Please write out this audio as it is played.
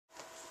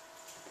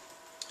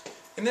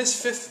In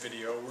this fifth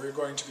video, we're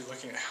going to be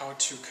looking at how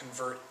to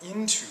convert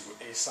into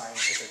a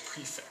scientific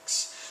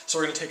prefix. So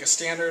we're going to take a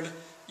standard,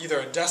 either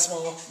a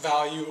decimal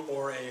value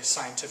or a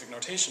scientific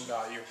notation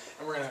value,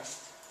 and we're going to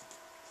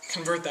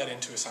convert that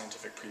into a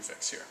scientific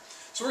prefix here.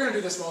 So we're going to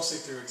do this mostly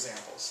through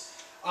examples.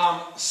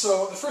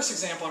 So the first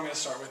example I'm going to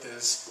start with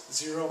is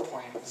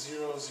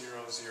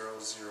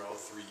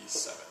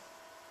 0.000037.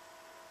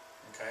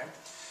 Okay?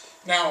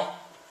 Now,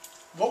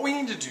 what we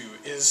need to do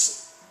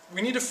is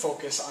we need to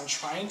focus on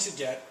trying to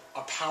get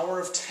a power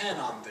of 10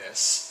 on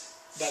this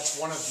that's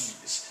one of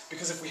these.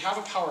 Because if we have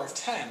a power of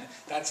 10,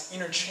 that's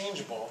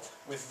interchangeable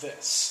with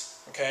this.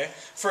 Okay?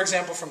 For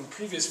example, from the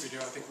previous video,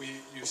 I think we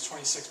used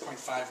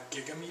 26.5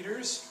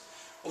 gigameters.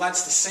 Well,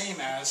 that's the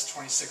same as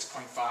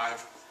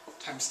 26.5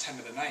 times 10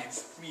 to the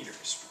 9th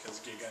meters, because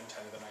giga and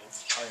 10 to the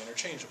 9th are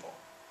interchangeable.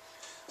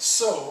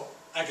 So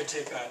I could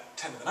take that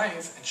 10 to the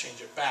 9th and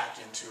change it back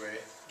into a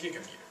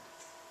gigameter.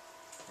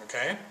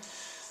 Okay?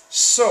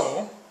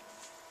 So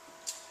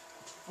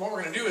what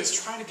we're going to do is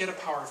try to get a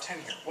power of 10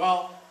 here.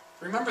 Well,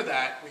 remember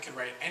that we can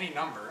write any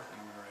number, and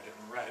I'm going to write it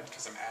in red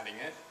because I'm adding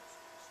it,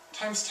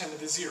 times 10 to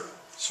the 0.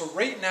 So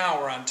right now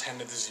we're on 10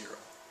 to the 0.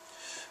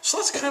 So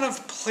let's kind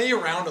of play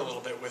around a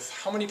little bit with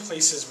how many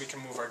places we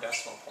can move our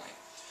decimal point.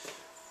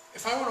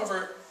 If I went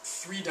over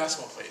 3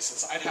 decimal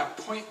places, I'd have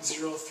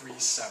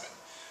 0.037.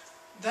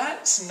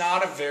 That's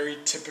not a very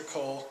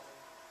typical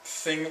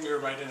thing that we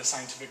would write in a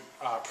scientific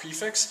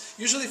prefix.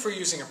 Usually if we're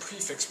using a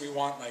prefix, we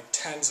want like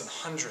tens and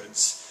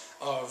hundreds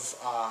of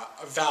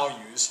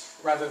values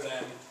rather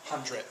than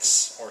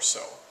hundredths or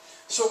so.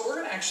 So we're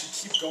going to actually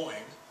keep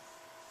going.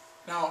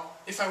 Now,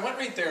 if I went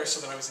right there so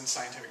that I was in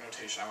scientific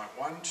notation, I went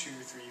 1, 2,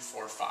 3,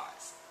 4,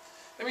 5.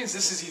 That means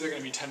this is either going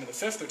to be 10 to the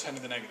 5th or 10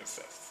 to the negative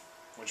 5th,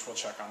 which we'll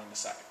check on in a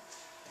second.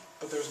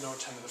 But there's no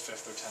 10 to the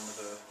 5th or 10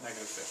 to the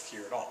negative 5th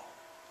here at all.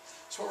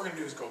 So what we're going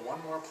to do is go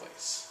one more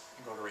place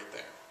and go to right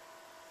there.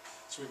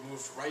 So we've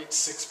moved right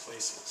 6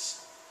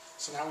 places.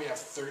 So now we have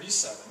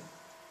 37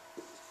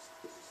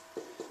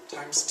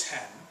 times 10.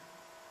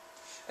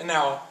 And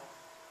now,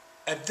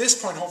 at this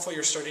point, hopefully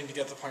you're starting to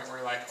get to the point where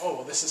you're like, oh,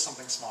 well, this is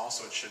something small,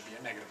 so it should be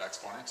a negative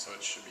exponent, so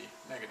it should be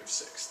negative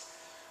 6th.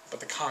 But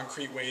the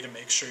concrete way to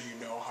make sure you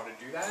know how to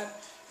do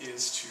that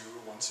is to,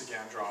 once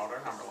again, draw out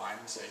our number line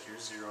and say,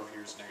 here's 0,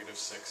 here's negative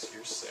 6,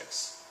 here's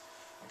 6.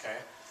 Okay?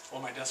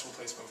 Well, my decimal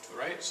place moved to the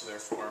right, so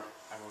therefore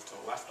I move to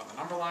the left on the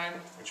number line,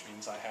 which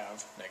means I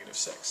have negative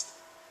 6th.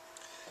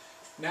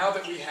 Now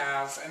that we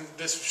have, and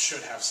this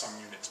should have some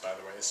units, by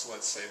the way, so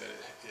let's say that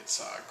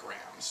it's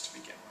grams to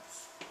begin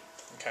with.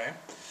 Okay?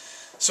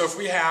 So if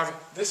we have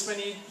this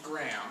many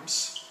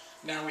grams,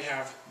 now we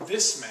have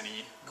this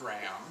many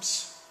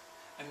grams,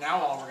 and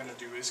now all we're going to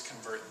do is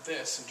convert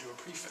this into a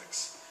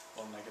prefix.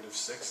 Well, negative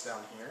 6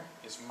 down here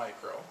is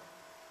micro.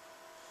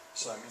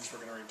 So that means we're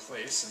going to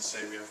replace and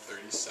say we have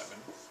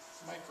 37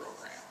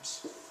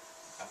 micrograms.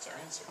 That's our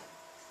answer.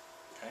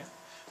 Okay?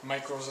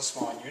 Micro is a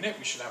small unit.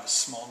 We should have a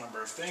small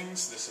number of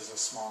things. This is a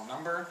small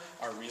number.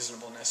 Our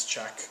reasonableness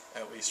check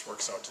at least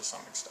works out to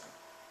some extent.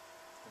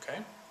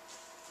 Okay?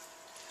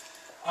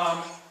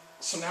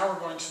 So now we're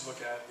going to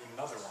look at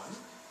another one.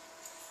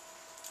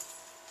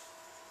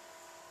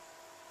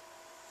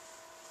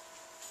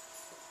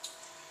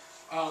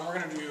 We're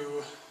going to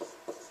do,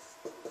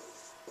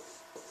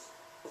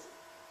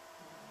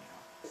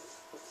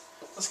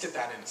 let's get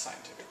that in a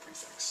scientific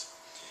prefix.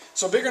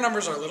 So bigger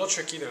numbers are a little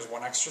tricky. There's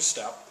one extra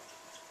step.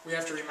 We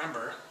have to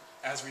remember,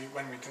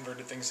 when we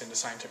converted things into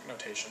scientific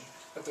notation,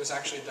 that there's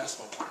actually a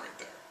decimal point right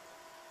there.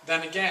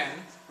 Then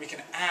again, we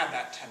can add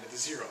that 10 to the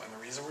 0. And the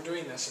reason we're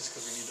doing this is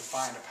because we need to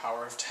find a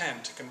power of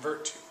 10 to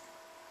convert to.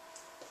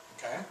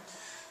 Okay?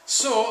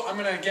 So I'm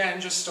going to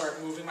again just start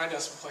moving my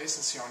decimal place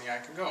and see how many I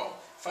can go.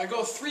 If I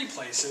go 3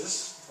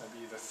 places, that'd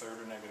be the third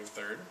or negative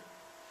third,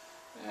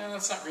 and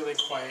that's not really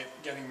quite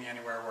getting me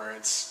anywhere where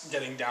it's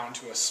getting down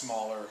to a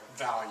smaller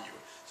value.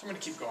 So I'm going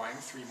to keep going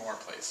 3 more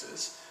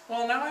places.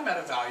 Well, now I'm at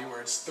a value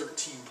where it's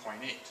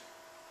 13.8.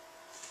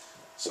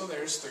 So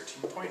there's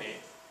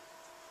 13.8.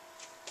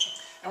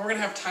 And we're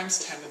going to have times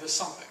 10 to this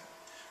something.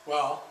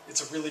 Well,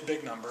 it's a really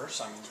big number,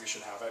 so that means we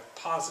should have a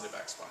positive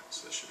exponent.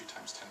 So this should be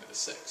times 10 to the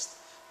 6th.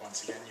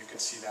 Once again, you can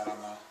see that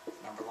on the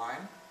number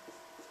line.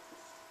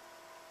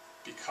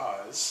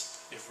 Because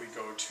if we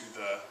go to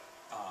the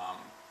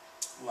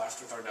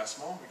left with our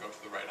decimal, we go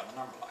to the right on the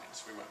number line.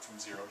 So we went from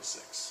 0 to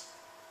 6.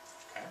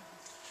 Okay?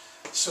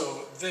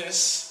 So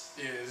this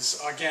is,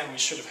 again, we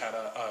should have had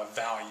a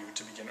value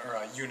to begin, or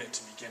a unit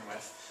to begin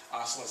with.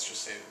 So let's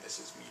just say that this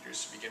is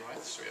meters to begin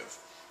with. So we have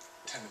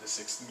 10 to the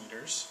 6th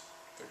meters,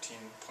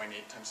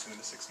 13.8 times 10 to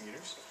the 6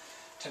 meters.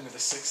 10 to the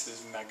 6th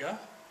is mega,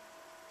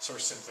 so we're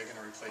simply going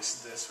to replace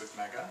this with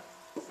mega,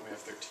 and we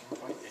have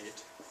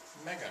 13.8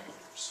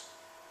 megameters.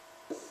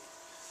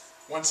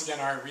 Once again,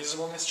 our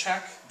reasonableness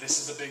check, this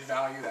is a big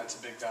value, that's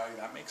a big value,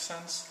 that makes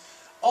sense.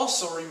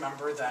 Also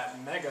remember that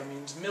mega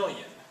means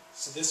million,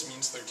 so this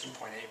means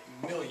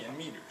 13.8 million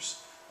meters.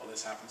 Well,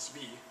 this happens to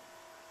be,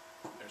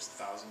 there's the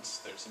thousands,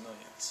 there's the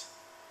millions,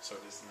 so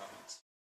it is the millions.